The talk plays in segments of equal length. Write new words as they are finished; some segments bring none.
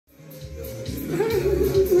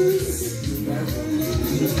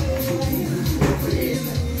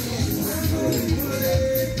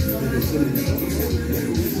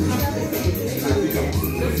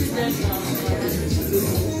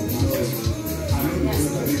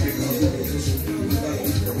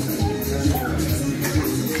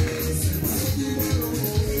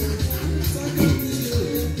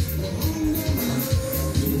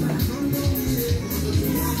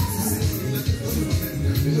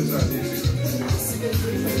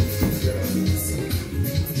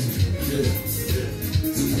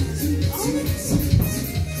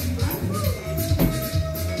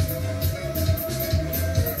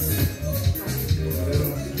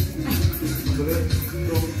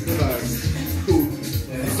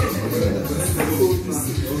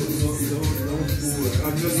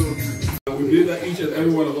We believe that each and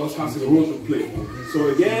every one of us has a role to play. So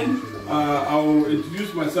again, I will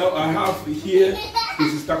introduce myself. I have here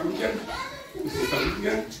Mrs. Takunken. Mrs.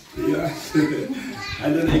 Takunken, yes.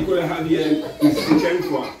 And then equally I have here Mrs.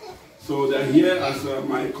 Kenkwa. So they're here as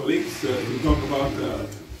my colleagues to talk about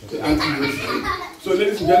the anti-racism. So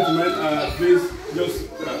ladies and gentlemen, please just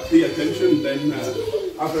pay attention. Then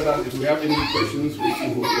after that, if we have any questions, we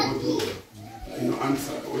will be able to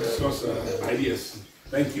answer or discuss ideas.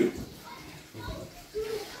 Thank you.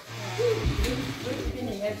 Good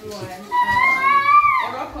evening, everyone.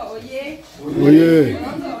 Europa Oye. Oye.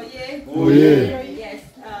 Europa Oye. Oye. Yes.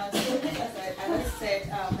 So as I said,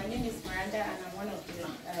 my name is Miranda, and I'm one of the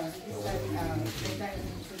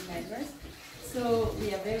members. So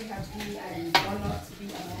we are very happy and honored to be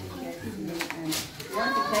among you guys today, and we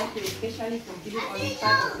want to thank you especially for giving us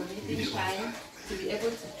part of the meeting time to be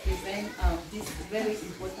able to present this very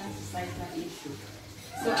important societal issue.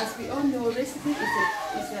 So as we all know, racism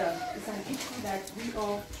is an issue that we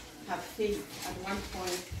all have faced at one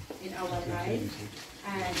point in our life.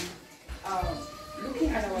 And looking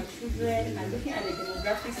at our children and looking at the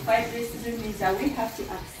demographics, fight racism means that we have to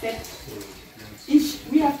accept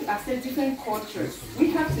different cultures.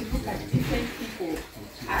 We have to look at different people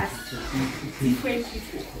as different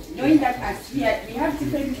people. Knowing that as we have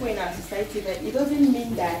different people in our society, but it doesn't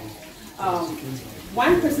mean that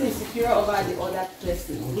one person is superior over the other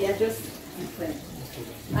person. They are just different.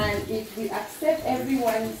 And if we accept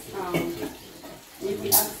everyone's, if we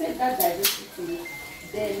accept that diversity,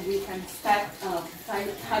 then we can start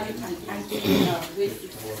having an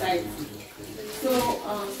anti-racist society. So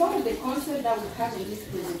some of the concepts that we have in this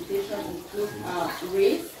presentation include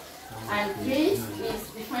race. And race is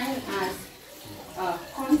defined as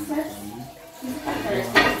concepts, physical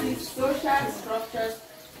characteristics, social structures,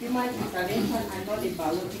 human intervention, and not a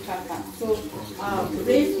biological fact. So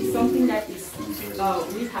race is something that is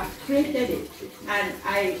we have created it, and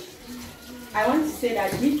I want to say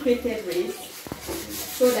that we created race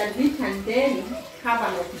so that we can then have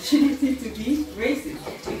an opportunity to be racist,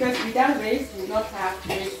 because without race we will not have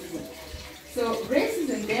racism. So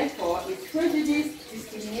racism therefore is prejudice,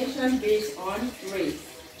 discrimination based on race.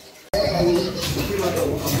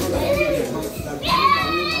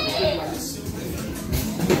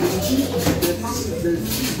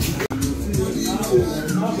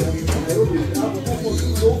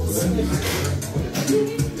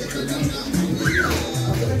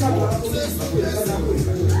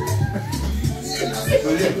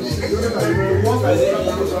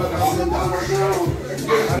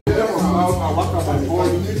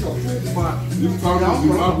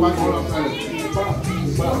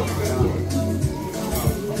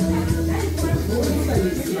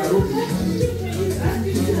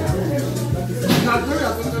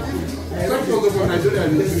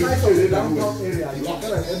 The size of the downtown area, you are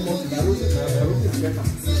kind of Edmonton,